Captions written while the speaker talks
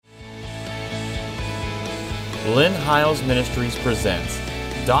Lynn Hiles Ministries presents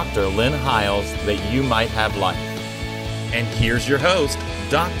Dr. Lynn Hiles, that you might have life. And here's your host,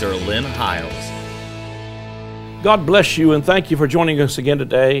 Dr. Lynn Hiles. God bless you, and thank you for joining us again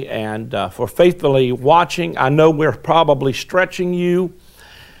today and for faithfully watching. I know we're probably stretching you,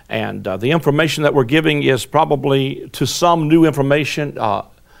 and the information that we're giving is probably to some new information.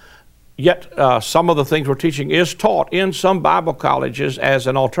 Yet some of the things we're teaching is taught in some Bible colleges as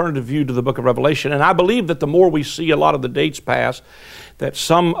an alternative view to the book of Revelation. And I believe that the more we see a lot of the dates pass, that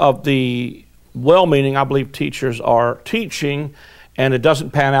some of the well-meaning, I believe, teachers are teaching, and it doesn't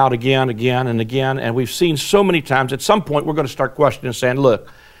pan out again. And we've seen so many times, at some point we're going to start questioning and saying, look,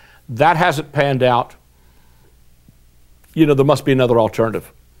 that hasn't panned out. You know, there must be another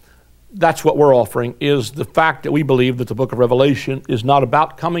alternative. That's what we're offering, is the fact that we believe that the book of Revelation is not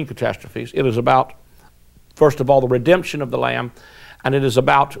about coming catastrophes. It is about, first of all, the redemption of the Lamb, and it is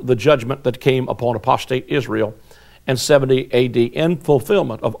about the judgment that came upon apostate Israel in 70 AD in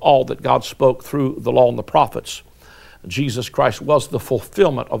fulfillment of all that God spoke through the law and the prophets. Jesus Christ was the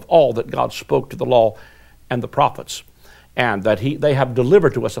fulfillment of all that God spoke to the law and the prophets, and that they have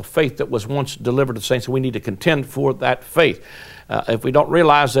delivered to us a faith that was once delivered to the saints, and we need to contend for that faith. If we don't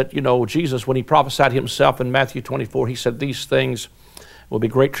realize that, Jesus, when he prophesied himself in Matthew 24, he said these things will be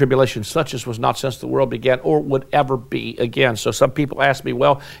great tribulation, such as was not since the world began or would ever be again. So some people ask me,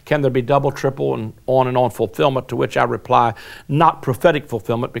 well, can there be double, triple, and on fulfillment? To which I reply, not prophetic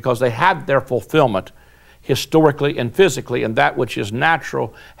fulfillment, because they had their fulfillment historically and physically, and that which is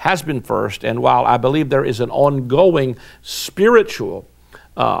natural has been first. And while I believe there is an ongoing spiritual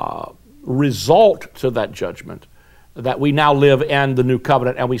result to that judgment, that we now live in the new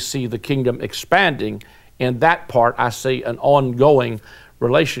covenant and we see the kingdom expanding, in that part I see an ongoing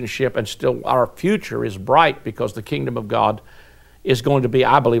relationship, and still our future is bright, because the kingdom of God is going to be,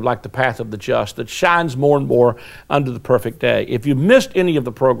 I believe, like the path of the just, that shines more and more under the perfect day. If you missed any of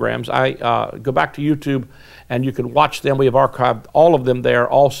the programs, I go back to YouTube and you can watch them. We have archived all of them there.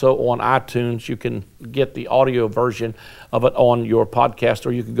 Also on iTunes, you can get the audio version of it on your podcast,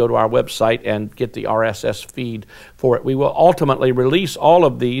 or you can go to our website and get the RSS feed for it. We will ultimately release all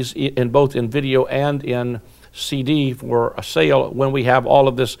of these in both in video and in CD for a sale when we have all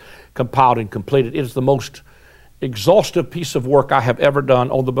of this compiled and completed. It is the most exhaustive piece of work I have ever done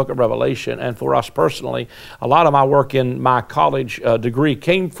on the book of Revelation. And for us personally, a lot of my work in my college degree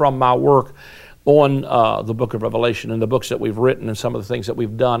came from my work on the book of Revelation and the books that we've written and some of the things that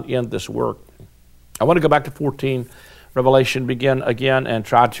we've done in this work. I want to go back to 14, Revelation, begin again and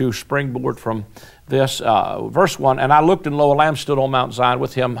try to springboard from this. Verse 1, and I looked, and lo, a lamb stood on Mount Zion,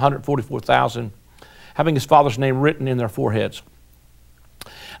 with him 144,000, having his Father's name written in their foreheads.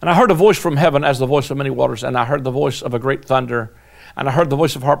 And I heard a voice from heaven as the voice of many waters, and I heard the voice of a great thunder, and I heard the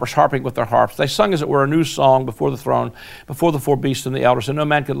voice of harpers harping with their harps. They sung as it were a new song before the throne, before the four beasts and the elders, and no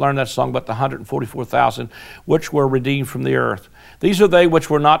man could learn that song but the 144,000 which were redeemed from the earth. These are they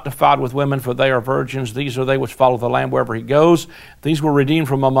which were not defiled with women, for they are virgins. These are they which follow the Lamb wherever he goes. These were redeemed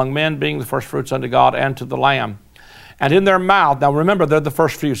from among men, being the firstfruits unto God and to the Lamb. And in their mouth, now remember, they're the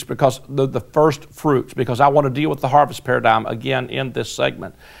first fruits, because I want to deal with the harvest paradigm again in this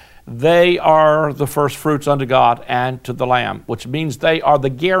segment. They are the first fruits unto God and to the Lamb, which means they are the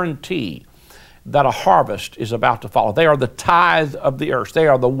guarantee that a harvest is about to follow. They are the tithe of the earth. They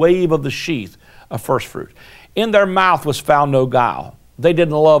are the wave of the sheath of first fruit. In their mouth was found no guile. They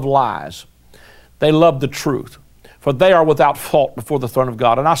didn't love lies. They loved the truth. For they are without fault before the throne of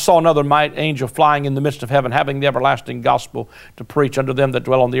God. And I saw another mighty angel flying in the midst of heaven, having the everlasting gospel to preach unto them that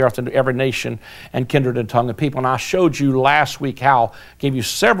dwell on the earth, and to every nation and kindred and tongue and people. And I showed you last week gave you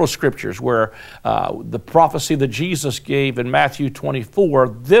several scriptures where the prophecy that Jesus gave in Matthew 24,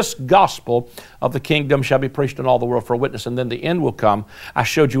 this gospel of the kingdom shall be preached in all the world for a witness, and then the end will come. I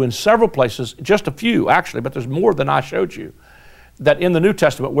showed you in several places, just a few actually, but there's more than I showed you, that in the New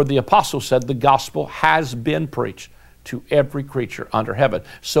Testament where the apostle said the gospel has been preached to every creature under heaven.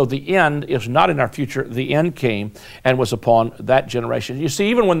 So the end is not in our future. The end came and was upon that generation. You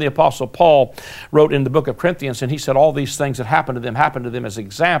see, even when the apostle Paul wrote in the book of Corinthians, and he said all these things that happened to them as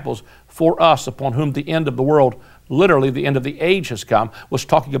examples for us, upon whom the end of the world, literally the end of the age, has come, was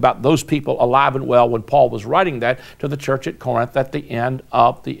talking about those people alive and well when Paul was writing that to the church at Corinth, that the end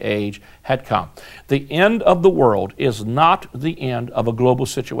of the age had come. The end of the world is not the end of a global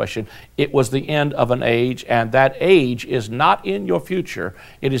situation. It was the end of an age, and that age is not in your future.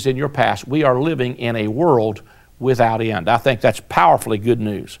 It is in your past. We are living in a world without end. I think that's powerfully good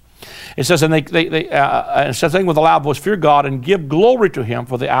news. It says, and it says, with a loud voice, fear God and give glory to him,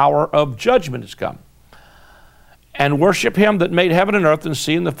 for the hour of judgment is come. and worship him that made heaven and earth and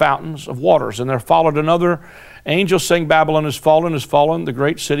sea and the fountains of waters. And there followed another angel saying, Babylon is fallen, the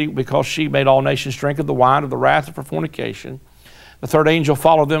great city, because she made all nations drink of the wine of the wrath of her fornication. The third angel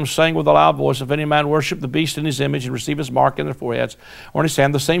followed them, saying with a loud voice, if any man worship the beast in his image and receive his mark in their foreheads or in his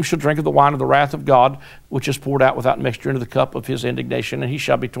hand, the same shall drink of the wine of the wrath of God, which is poured out without mixture into the cup of his indignation, and he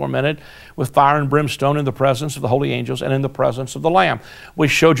shall be tormented with fire and brimstone in the presence of the holy angels and in the presence of the Lamb. We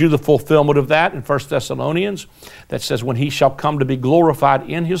showed you the fulfillment of that in 1 Thessalonians, that says, when he shall come to be glorified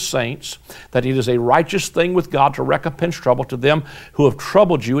in his saints, that it is a righteous thing with God to recompense trouble to them who have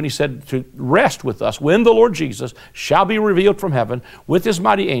troubled you. And he said to rest with us when the Lord Jesus shall be revealed from heaven with his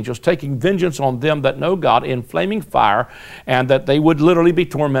mighty angels, taking vengeance on them that know God in flaming fire, and that they would literally be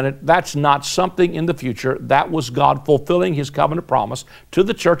tormented. That's not something in the future. That was God fulfilling his covenant promise to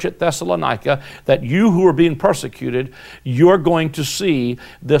the church at Thessalonica, that you who are being persecuted, you're going to see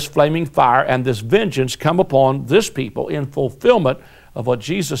this flaming fire and this vengeance come upon this people in fulfillment of what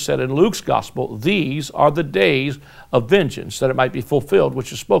Jesus said in Luke's gospel. These are the days of vengeance, that it might be fulfilled,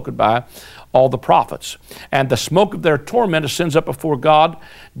 which is spoken by all the prophets. And the smoke of their torment ascends up before God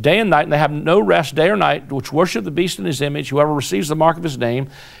day and night, and they have no rest day or night, which worship the beast in his image, whoever receives the mark of his name.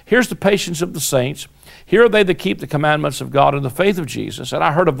 Here's the patience of the saints. Here are they that keep the commandments of God and the faith of Jesus. And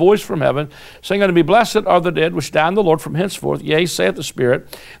I heard a voice from heaven saying unto me, blessed are the dead which die in the Lord from henceforth, yea, saith the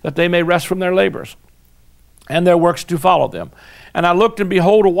Spirit, that they may rest from their labors, and their works to follow them. And I looked, and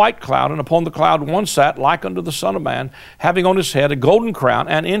behold, a white cloud, and upon the cloud one sat like unto the Son of Man, having on his head a golden crown,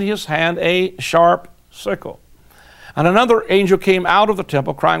 and in his hand a sharp sickle. And another angel came out of the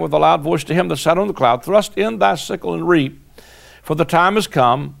temple, crying with a loud voice to him that sat on the cloud, thrust in thy sickle and reap, for the time is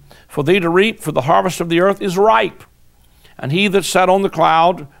come for thee to reap, for the harvest of the earth is ripe. And he that sat on the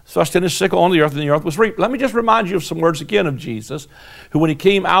cloud thrust in his sickle on the earth, and the earth was reaped. Let me just remind you of some words again of Jesus, who when he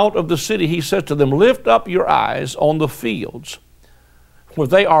came out of the city, he said to them, lift up your eyes on the fields, where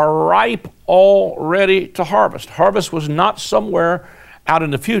they are ripe already to harvest. Harvest was not somewhere out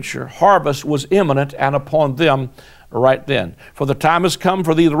in the future. Harvest was imminent and upon them right then. For the time has come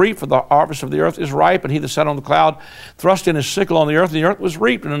for thee to reap, for the harvest of the earth is ripe. And he that sat on the cloud thrust in his sickle on the earth, and the earth was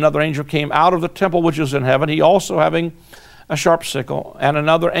reaped. And another angel came out of the temple which was in heaven, he also having a sharp sickle. And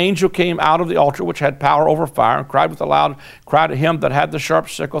another angel came out of the altar which had power over fire, and cried with a loud cry to him that had the sharp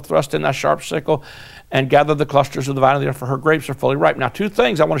sickle, thrust in that sharp sickle, and gather the clusters of the vine of the earth, for her grapes are fully ripe. Now, two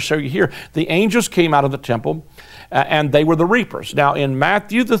things I want to show you here. The angels came out of the temple, and they were the reapers. Now, in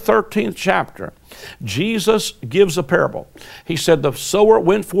Matthew, the 13th chapter, Jesus gives a parable. He said, the sower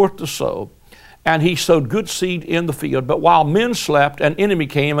went forth to sow, and he sowed good seed in the field. But while men slept, an enemy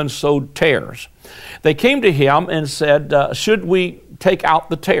came and sowed tares. They came to him and said, should we take out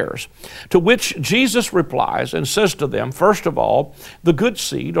the tares? To which Jesus replies and says to them, first of all, the good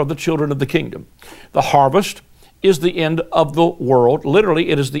seed are the children of the kingdom. The harvest is the end of the world. Literally,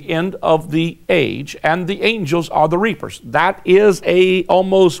 it is the end of the age, and the angels are the reapers. That is a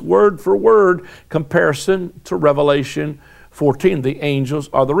almost word for word comparison to Revelation 14. The angels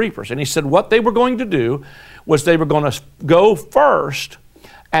are the reapers. And he said what they were going to do was they were going to go first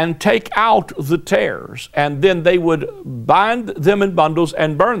and take out the tares, and then they would bind them in bundles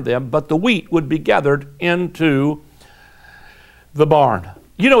and burn them, but the wheat would be gathered into the barn.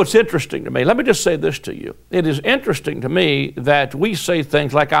 You know, it's interesting to me. Let me just say this to you. It is interesting to me that we say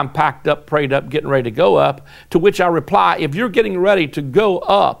things like, I'm packed up, prayed up, getting ready to go up, to which I reply, if you're getting ready to go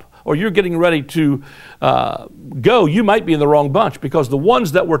up, or you're getting ready to go, you might be in the wrong bunch, because the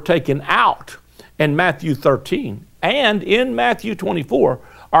ones that were taken out in Matthew 13 and in Matthew 24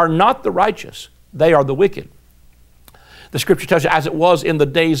 are not the righteous, they are the wicked. The scripture tells you, as it was in the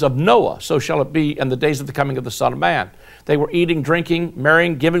days of Noah, so shall it be in the days of the coming of the Son of Man. They were eating, drinking,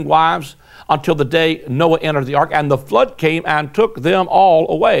 marrying, giving wives, until the day Noah entered the ark, and the flood came and took them all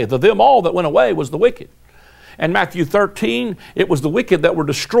away. The them all that went away was the wicked. In Matthew 13, it was the wicked that were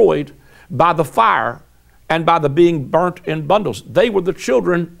destroyed by the fire and by the being burnt in bundles. They were the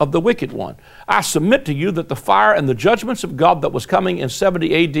children of the wicked one. I submit to you that the fire and the judgments of God that was coming in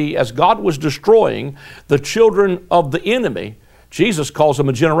 70 AD, as God was destroying the children of the enemy, Jesus calls them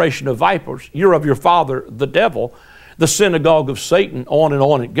a generation of vipers. You're of your father, the devil, the synagogue of Satan,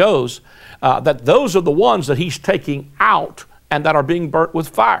 on it goes, that those are the ones that he's taking out and that are being burnt with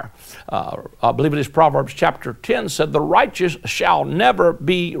fire. I believe it is Proverbs chapter 10 said, the righteous shall never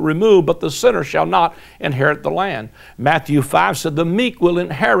be removed, but the sinner shall not inherit the land. Matthew 5 said, the meek will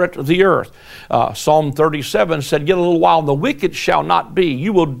inherit the earth. Psalm 37 said, yet a little while, the wicked shall not be.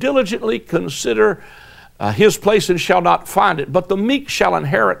 You will diligently consider his place and shall not find it, but the meek shall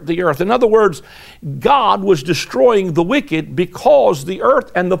inherit the earth. In other words, God was destroying the wicked because the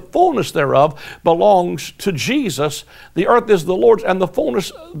earth and the fullness thereof belongs to Jesus. The earth is the Lord's and the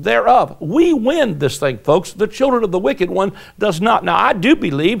fullness thereof. We win this thing, folks. The children of the wicked one does not. Now, I do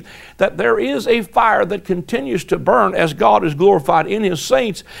believe that there is a fire that continues to burn as God is glorified in his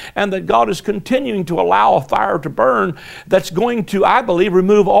saints, and that God is continuing to allow a fire to burn that's going to, I believe,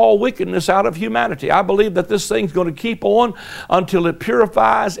 remove all wickedness out of humanity. I believe that this thing's going to keep on until it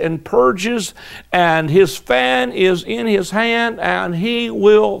purifies and purges, and his fan is in his hand, and he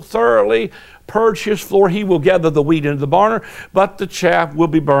will thoroughly purge his floor. He will gather the wheat into the barn, but the chaff will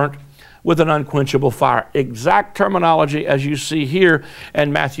be burnt with an unquenchable fire. Exact terminology as you see here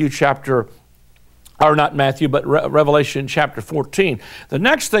in Revelation chapter 14. The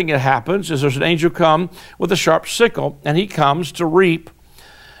next thing that happens is there's an angel come with a sharp sickle, and he comes to reap.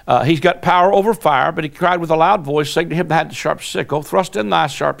 He's got power over fire, but he cried with a loud voice, saying to him that had the sharp sickle, thrust in thy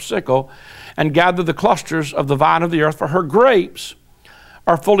sharp sickle, and gather the clusters of the vine of the earth, for her grapes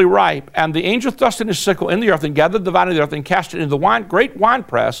are fully ripe. And the angel thrust in his sickle in the earth, and gathered the vine of the earth, and cast it into the great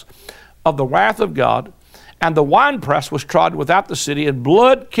winepress of the wrath of God. And the winepress was trodden without the city, and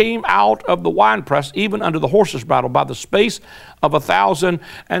blood came out of the winepress, even unto the horse's bridle, by the space of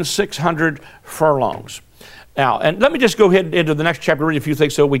 1,600 furlongs. Now, and let me just go ahead into the next chapter, read a few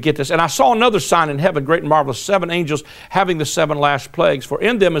things so we get this. And I saw another sign in heaven, great and marvelous, 7 angels having the 7 last plagues, for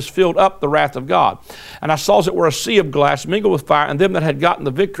in them is filled up the wrath of God. And I saw as it were a sea of glass mingled with fire, and them that had gotten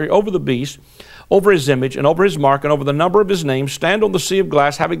the victory over the beast, over his image, and over his mark, and over the number of his name, stand on the sea of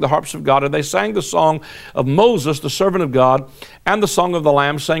glass, having the harps of God. And they sang the song of Moses, the servant of God, and the song of the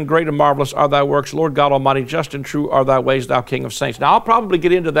Lamb, saying, great and marvelous are thy works, Lord God Almighty, just and true are thy ways, thou King of saints. Now, I'll probably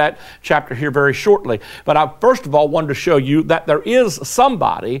get into that chapter here very shortly, but I first of all wanted to show you that there is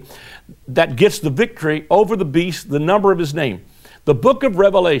somebody that gets the victory over the beast, the number of his name. The book of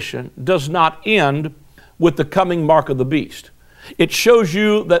Revelation does not end with the coming mark of the beast. It shows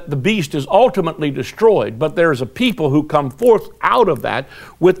you that the beast is ultimately destroyed, but there's a people who come forth out of that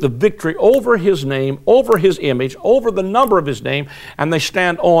with the victory over his name, over his image, over the number of his name, and they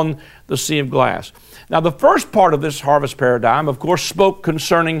stand on the sea of glass. Now, the first part of this harvest paradigm, of course, spoke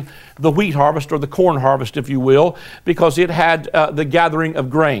concerning the wheat harvest, or the corn harvest, if you will, because it had the gathering of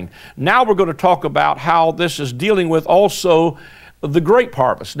grain. Now we're going to talk about how this is dealing with also the grape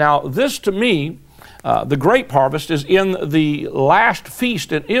harvest. Now, this to me, the grape harvest is in the last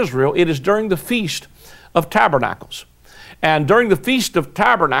feast in Israel. It is during the Feast of Tabernacles. And during the Feast of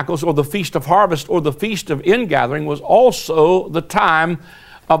Tabernacles, or the Feast of Harvest, or the Feast of Ingathering, was also the time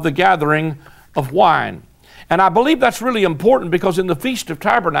of the gathering of wine. And I believe that's really important, because in the Feast of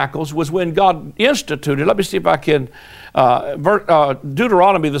Tabernacles was when God instituted, let me see if I can,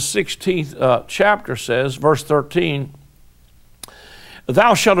 Deuteronomy, the 16th chapter says, verse 13,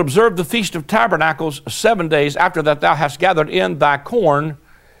 thou shalt observe the Feast of Tabernacles 7 days after that thou hast gathered in thy corn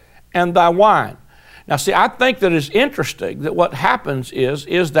and thy wine. Now, see, I think that it's interesting that what happens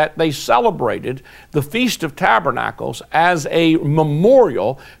is that they celebrated the Feast of Tabernacles as a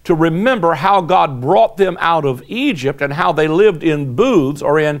memorial to remember how God brought them out of Egypt and how they lived in booths,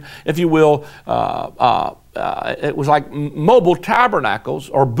 or in, if you will, it was like mobile tabernacles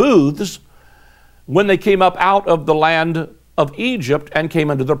or booths when they came up out of the land of Egypt and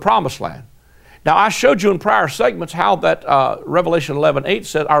came into the promised land. Now, I showed you in prior segments how that Revelation 11:8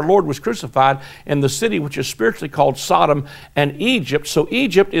 said our Lord was crucified in the city which is spiritually called Sodom and Egypt. So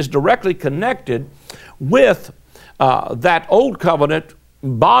Egypt is directly connected with that old covenant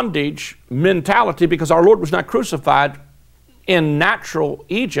bondage mentality, because our Lord was not crucified in natural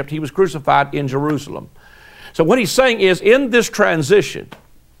Egypt. He was crucified in Jerusalem. So what he's saying is, in this transition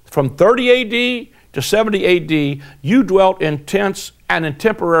from 30 A.D. to 70 A.D., you dwelt in tents and in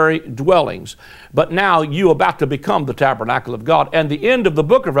temporary dwellings. But now you are about to become the tabernacle of God. And the end of the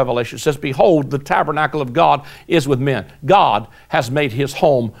book of Revelation says, behold, the tabernacle of God is with men. God has made his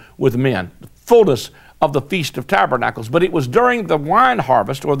home with men. The fullness of the Feast of Tabernacles. But it was during the wine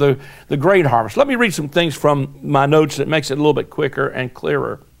harvest, or the grain harvest. Let me read some things from my notes that makes it a little bit quicker and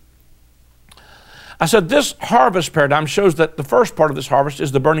clearer. I said this harvest paradigm shows that the first part of this harvest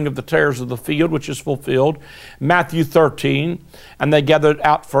is the burning of the tares of the field, which is fulfilled, Matthew 13, and they gathered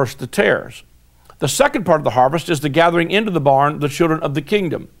out first the tares. The second part of the harvest is the gathering into the barn, the children of the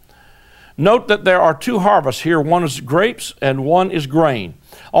kingdom. Note that there are 2 harvests here. One is grapes and one is grain.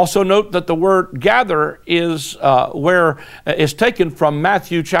 Also note that the word gather is is taken from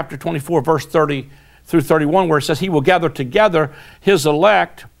Matthew chapter 24, verse 30 through 31, where it says he will gather together his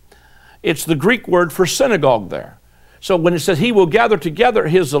elect. It's the Greek word for synagogue there. So when it says he will gather together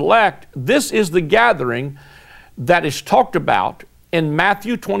his elect, this is the gathering that is talked about in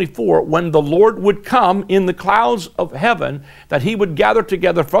Matthew 24, when the Lord would come in the clouds of heaven, that he would gather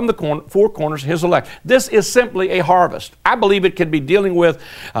together from the four corners his elect. This is simply a harvest. I believe it can be dealing with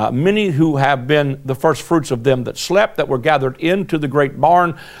many who have been the first fruits of them that slept, that were gathered into the great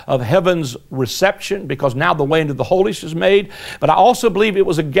barn of heaven's reception, because now the way into the holiest is made. But I also believe it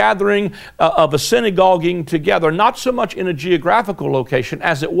was a gathering of a synagoguing together, not so much in a geographical location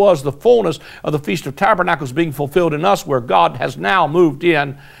as it was the fullness of the Feast of Tabernacles being fulfilled in us, where God has now moved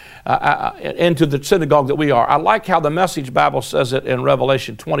in into the synagogue that we are. I like how the Message Bible says it in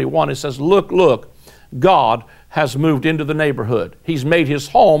Revelation 21. It says, look, look, God has moved into the neighborhood. He's made his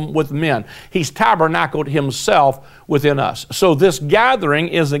home with men. He's tabernacled himself within us. So this gathering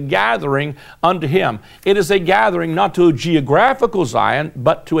is a gathering unto him. It is a gathering not to a geographical Zion,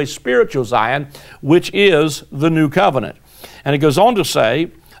 but to a spiritual Zion, which is the new covenant. And it goes on to say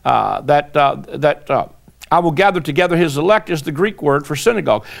that I will gather together his elect is the Greek word for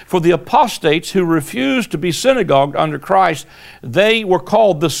synagogue. For the apostates who refused to be synagogued under Christ, they were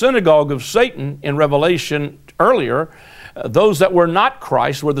called the synagogue of Satan in Revelation earlier. Those that were not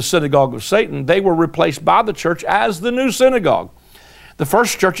Christ were the synagogue of Satan. They were replaced by the church as the new synagogue. The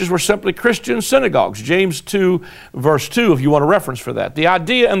first churches were simply Christian synagogues. James 2, verse 2, if you want a reference for that. The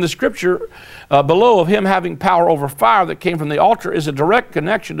idea in the scripture below of him having power over fire that came from the altar is a direct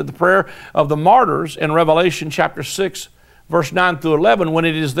connection to the prayer of the martyrs in Revelation chapter 6, verse 9 through 11. When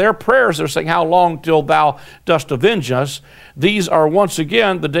it is their prayers, they're saying, how long till thou dost avenge us? These are once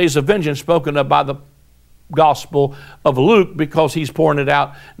again the days of vengeance spoken of by the Gospel of Luke, because he's pouring it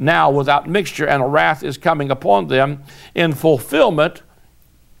out now without mixture, and a wrath is coming upon them in fulfillment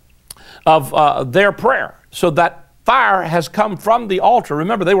of their prayer. So that fire has come from the altar.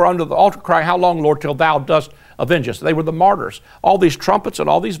 Remember, they were under the altar crying, how long, Lord, till thou dost avenge us? They were the martyrs. All these trumpets and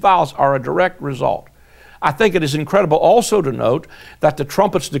all these vials are a direct result. I think it is incredible also to note that the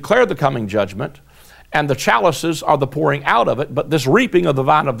trumpets declare the coming judgment, and the chalices are the pouring out of it, but this reaping of the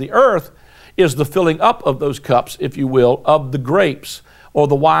vine of the earth is the filling up of those cups, if you will, of the grapes, or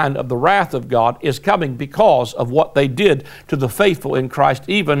the wine of the wrath of God is coming because of what they did to the faithful in Christ,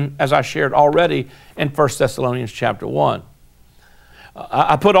 even as I shared already in 1 Thessalonians chapter 1.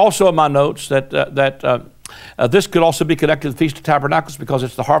 I put also in my notes that this could also be connected to the Feast of Tabernacles, because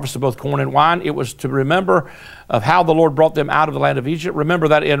it's the harvest of both corn and wine. It was to remember of how the Lord brought them out of the land of Egypt. Remember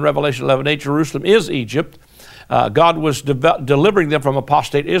that in Revelation 11:8, Jerusalem is Egypt. God was delivering them from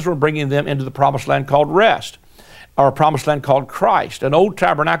apostate Israel, bringing them into the promised land called rest, or a promised land called Christ. An old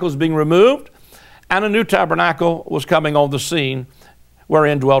tabernacle was being removed, and a new tabernacle was coming on the scene,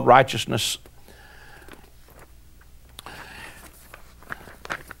 wherein dwelt righteousness.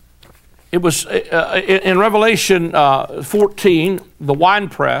 It was in Revelation 14, the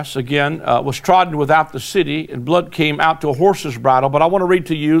winepress, again, was trodden without the city, and blood came out to a horse's bridle. But I want to read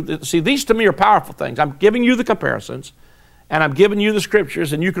to you, see, these to me are powerful things. I'm giving you the comparisons, and I'm giving you the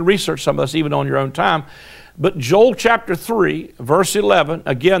scriptures, and you can research some of this even on your own time. But Joel chapter 3, verse 11,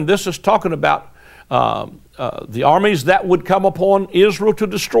 again, this is talking about the armies that would come upon Israel to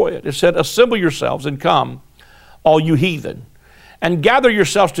destroy it. It said, assemble yourselves and come, all you heathen, and gather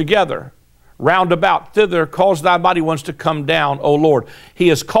yourselves together round about thither, cause thy mighty ones to come down, O Lord. He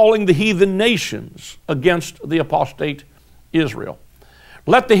is calling the heathen nations against the apostate Israel.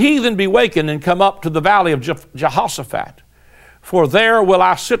 Let the heathen be wakened and come up to the valley of Jehoshaphat. For there will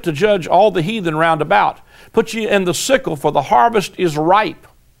I sit to judge all the heathen round about. Put ye in the sickle, for the harvest is ripe.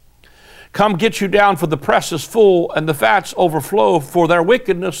 Come get you down, for the press is full, and the fats overflow, for their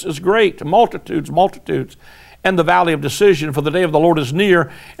wickedness is great, multitudes, multitudes. And the valley of decision, for the day of the Lord is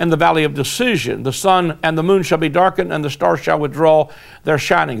near, and the valley of decision. The sun and the moon shall be darkened, and the stars shall withdraw their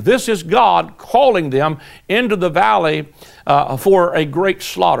shining. This is God calling them into the valley for a great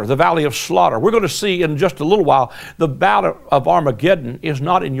slaughter, the valley of slaughter. We're going to see in just a little while, the battle of Armageddon is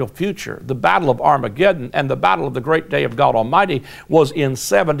not in your future. The battle of Armageddon and the battle of the great day of God Almighty was in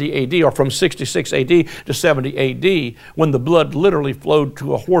 70 AD, or from 66 AD to 70 AD, when the blood literally flowed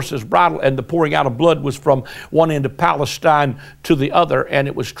to a horse's bridle, and the pouring out of blood was from one end of Palestine to the other, and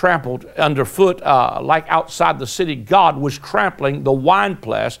it was trampled underfoot like outside the city. God was trampling the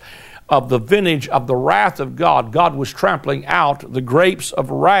winepress of the vintage of the wrath of God. God was trampling out the grapes of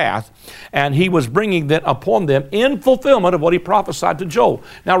wrath, and he was bringing that upon them in fulfillment of what he prophesied to Joel.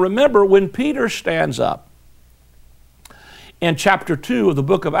 Now remember, when Peter stands up in chapter 2 of the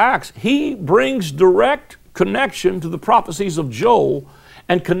book of Acts, he brings direct connection to the prophecies of Joel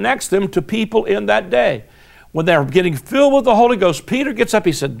and connects them to people in that day. When they're getting filled with the Holy Ghost, Peter gets up,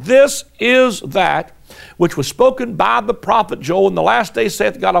 he said, this is that which was spoken by the prophet Joel. In the last days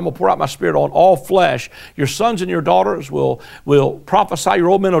saith God, I'm going to pour out my Spirit on all flesh. Your sons and your daughters will prophesy. Your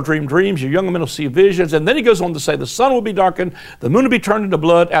old men will dream dreams. Your young men will see visions. And then he goes on to say, the sun will be darkened, the moon will be turned into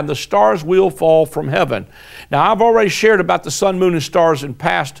blood, and the stars will fall from heaven. Now, I've already shared about the sun, moon, and stars in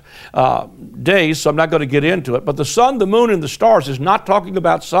past days, so I'm not going to get into it. But the sun, the moon, and the stars is not talking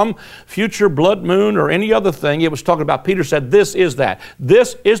about some future blood moon or any other thing. It was talking about, Peter said, this is that.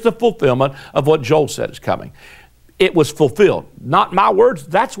 This is the fulfillment of what Joel said is coming. It was fulfilled. Not my words,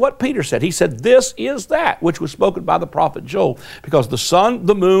 that's what Peter said. He said, this is that which was spoken by the prophet Joel, because the sun,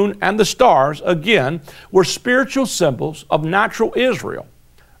 the moon, and the stars, again, were spiritual symbols of natural Israel.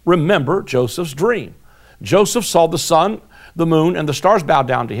 Remember Joseph's dream. Joseph saw the sun, the moon, and the stars bow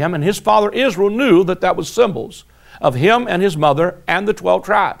down to him, and his father Israel knew that that was symbols of him and his mother and the 12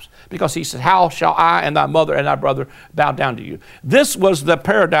 tribes. Because he said, how shall I and thy mother and thy brother bow down to you? This was the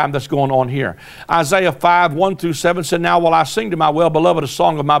paradigm that's going on here. Isaiah 5, 1-7 said, now will I sing to my well-beloved a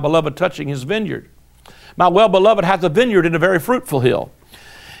song of my beloved touching his vineyard. My well-beloved hath a vineyard in a very fruitful hill.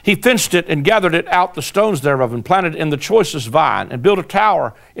 He fenced it and gathered it out the stones thereof, and planted in the choicest vine, and built a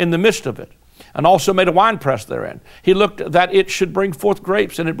tower in the midst of it, and also made a winepress therein. He looked that it should bring forth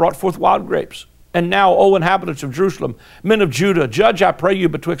grapes, and it brought forth wild grapes. And now, O inhabitants of Jerusalem, men of Judah, judge, I pray you,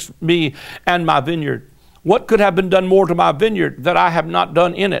 betwixt me and my vineyard. What could have been done more to my vineyard that I have not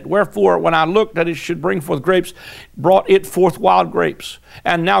done in it? Wherefore, when I looked that it should bring forth grapes, brought it forth wild grapes.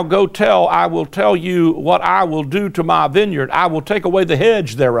 And now go tell, I will tell you what I will do to my vineyard. I will take away the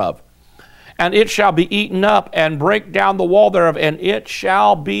hedge thereof, and it shall be eaten up, and break down the wall thereof, and it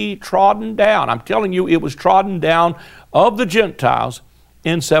shall be trodden down. I'm telling you, it was trodden down of the Gentiles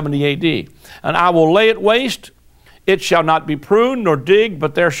in 70 AD. And I will lay it waste. It shall not be pruned nor digged,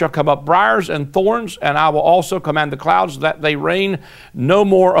 but there shall come up briars and thorns, and I will also command the clouds that they rain no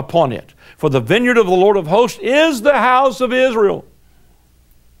more upon it. For the vineyard of the Lord of hosts is the house of Israel.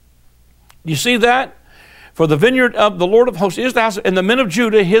 You see that? For the vineyard of the Lord of hosts is the house, and the men of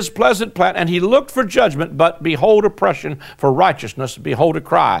Judah his pleasant plant. And he looked for judgment, but behold oppression, for righteousness, behold a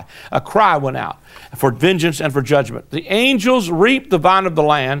cry. A cry went out for vengeance and for judgment. The angels reap the vine of the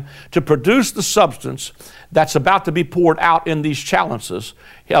land to produce the substance that's about to be poured out in these challenges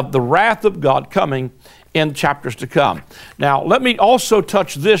of the wrath of God coming in chapters to come. Now, let me also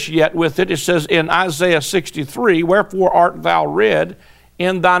touch this yet with it. It says in Isaiah 63, wherefore art thou red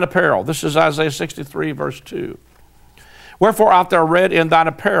in thine apparel? This is Isaiah 63, verse 2. Wherefore art thou red in thine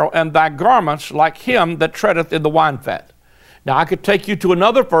apparel, and thy garments like him that treadeth in the wine fat? Now, I could take you to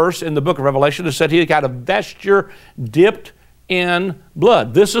another verse in the book of Revelation that said he got a vesture dipped in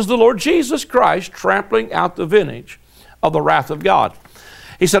blood. This is the Lord Jesus Christ trampling out the vintage of the wrath of God.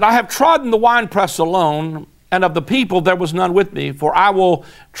 He said, I have trodden the winepress alone, and of the people there was none with me, for I will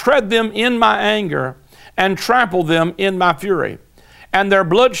tread them in my anger, and trample them in my fury. And their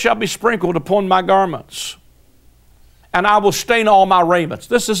blood shall be sprinkled upon my garments, and I will stain all my raiments.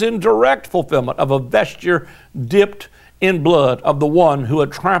 This is in direct fulfillment of a vesture dipped in blood of the one who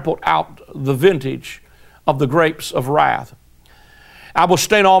had trampled out the vintage of the grapes of wrath. I will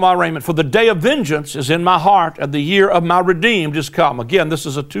stain all my raiment, for the day of vengeance is in my heart, and the year of my redeemed is come. Again, this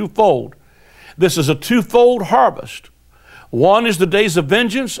is a twofold. This is a twofold harvest. One is the days of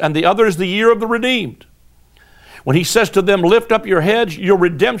vengeance, and the other is the year of the redeemed. When he says to them, lift up your heads, your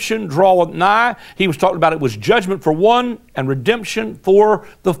redemption draweth nigh, he was talking about it was judgment for one and redemption for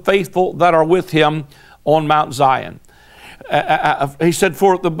the faithful that are with him on Mount Zion. He said,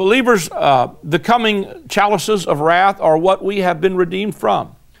 for the believers, the coming chalices of wrath are what we have been redeemed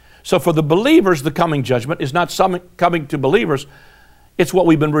from. So for the believers, the coming judgment is not coming to believers. It's what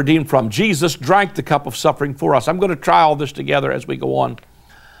we've been redeemed from. Jesus drank the cup of suffering for us. I'm going to try all this together as we go on.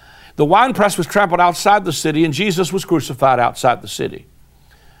 The winepress was trampled outside the city, and Jesus was crucified outside the city.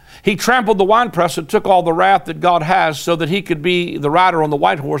 He trampled the winepress and took all the wrath that God has so that he could be the rider on the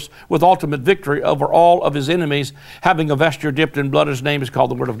white horse with ultimate victory over all of his enemies, having a vesture dipped in blood. His name is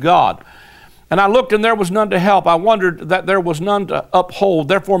called the Word of God. And I looked, and there was none to help. I wondered that there was none to uphold.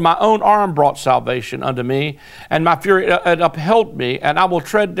 Therefore my own arm brought salvation unto me, and my fury it upheld me. And I will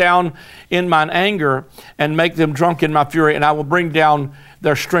tread down in mine anger, and make them drunk in my fury, and I will bring down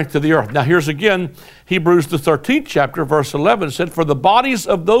their strength to the earth. Now here's again, Hebrews the 13th chapter, verse 11 said, for the bodies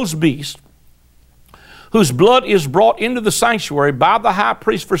of those beasts whose blood is brought into the sanctuary by the high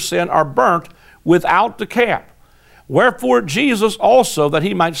priest for sin are burnt without the camp. Wherefore Jesus also, that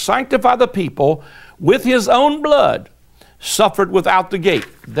he might sanctify the people with his own blood, suffered without the gate.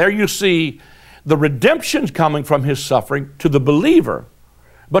 There you see the redemption coming from his suffering to the believer.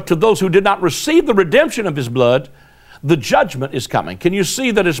 But to those who did not receive the redemption of his blood, the judgment is coming. Can you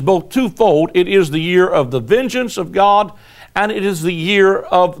see that it's both twofold? It is the year of the vengeance of God, and it is the year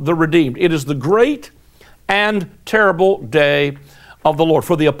of the redeemed. It is the great and terrible day of the Lord.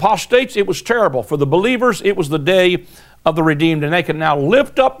 For the apostates, it was terrible. For the believers, it was the day of the redeemed, and they can now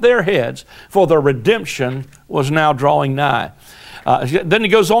lift up their heads, for their redemption was now drawing nigh. Then he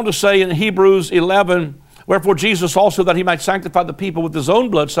goes on to say in Hebrews 11, wherefore Jesus also, that he might sanctify the people with his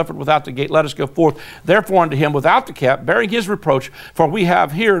own blood, suffered without the gate. Let us go forth therefore unto him without the cap, bearing his reproach. For we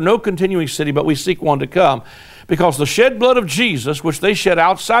have here no continuing city, but we seek one to come. Because the shed blood of Jesus, which they shed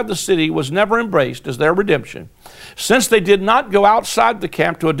outside the city, was never embraced as their redemption. Since they did not go outside the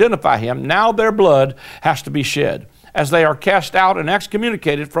camp to identify him, now their blood has to be shed, as they are cast out and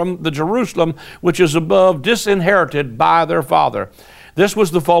excommunicated from the Jerusalem which is above, disinherited by their father. This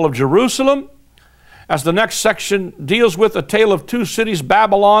was the fall of Jerusalem, as the next section deals with a tale of two cities,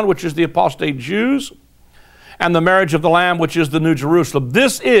 Babylon, which is the apostate Jews, and the marriage of the Lamb, which is the New Jerusalem.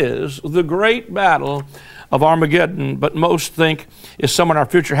 This is the great battle of Armageddon, but most think is somewhere in our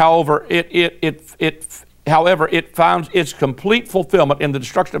future. However, it finds its complete fulfillment in the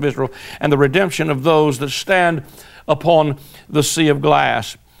destruction of Israel and the redemption of those that stand upon the sea of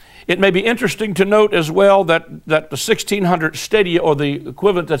glass. It may be interesting to note as well that the 1,600 stadia, or the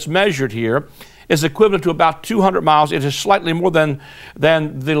equivalent that's measured here, is equivalent to about 200 miles. It is slightly more than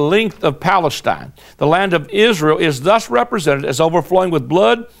the length of Palestine. The land of Israel is thus represented as overflowing with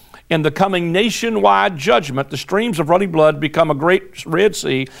blood. In the coming nationwide judgment, the streams of running blood become a great Red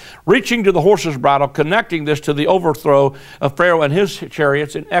Sea, reaching to the horse's bridle, connecting this to the overthrow of Pharaoh and his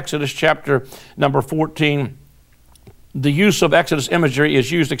chariots in Exodus chapter number 14. The use of Exodus imagery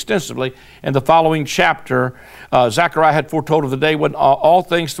is used extensively in the following chapter. Zechariah had foretold of the day when all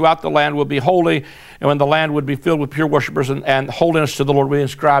things throughout the land would be holy, and when the land would be filled with pure worshipers, and holiness to the Lord would be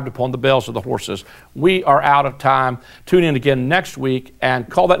inscribed upon the bells of the horses. We are out of time. Tune in again next week, and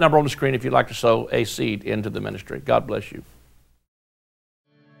call that number on the screen if you'd like to sow a seed into the ministry. God bless you.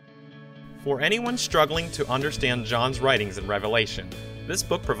 For anyone struggling to understand John's writings in Revelation, this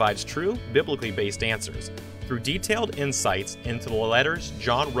book provides true, biblically based answers. Through detailed insights into the letters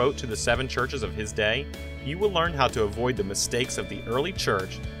John wrote to the 7 churches of his day, you will learn how to avoid the mistakes of the early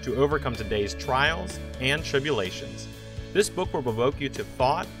church to overcome today's trials and tribulations. This book will provoke you to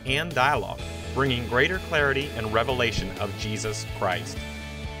thought and dialogue, bringing greater clarity and revelation of Jesus Christ.